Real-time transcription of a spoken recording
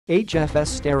HFS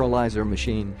Sterilizer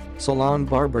Machine, Salon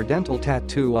Barber Dental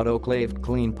Tattoo Autoclave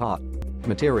Clean Pot.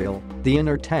 Material: the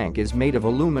inner tank is made of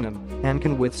aluminum and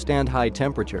can withstand high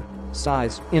temperature.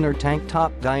 Size: inner tank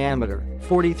top diameter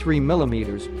 43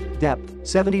 mm, depth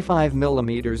 75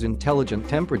 mm. Intelligent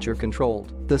temperature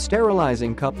controlled. The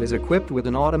sterilizing cup is equipped with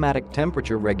an automatic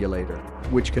temperature regulator,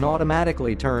 which can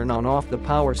automatically turn on off the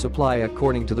power supply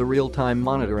according to the real-time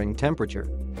monitoring temperature.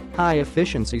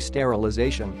 High-efficiency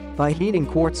sterilization. By heating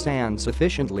quartz sand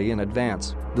sufficiently in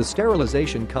advance, the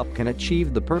sterilization cup can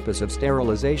achieve the purpose of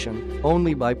sterilization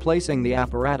only by placing the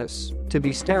apparatus to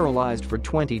be sterilized for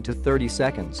 20 to 30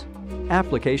 seconds.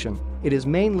 Application: it is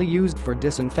mainly used for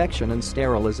disinfection and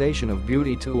sterilization of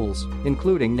beauty tools,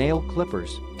 including nail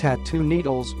clippers, tattoo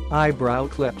needles, eyebrow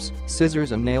clips,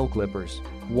 scissors and nail clippers.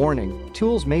 Warning: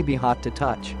 tools may be hot to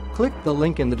touch. Click the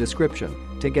link in the description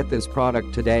to get this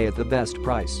product today at the best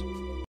price.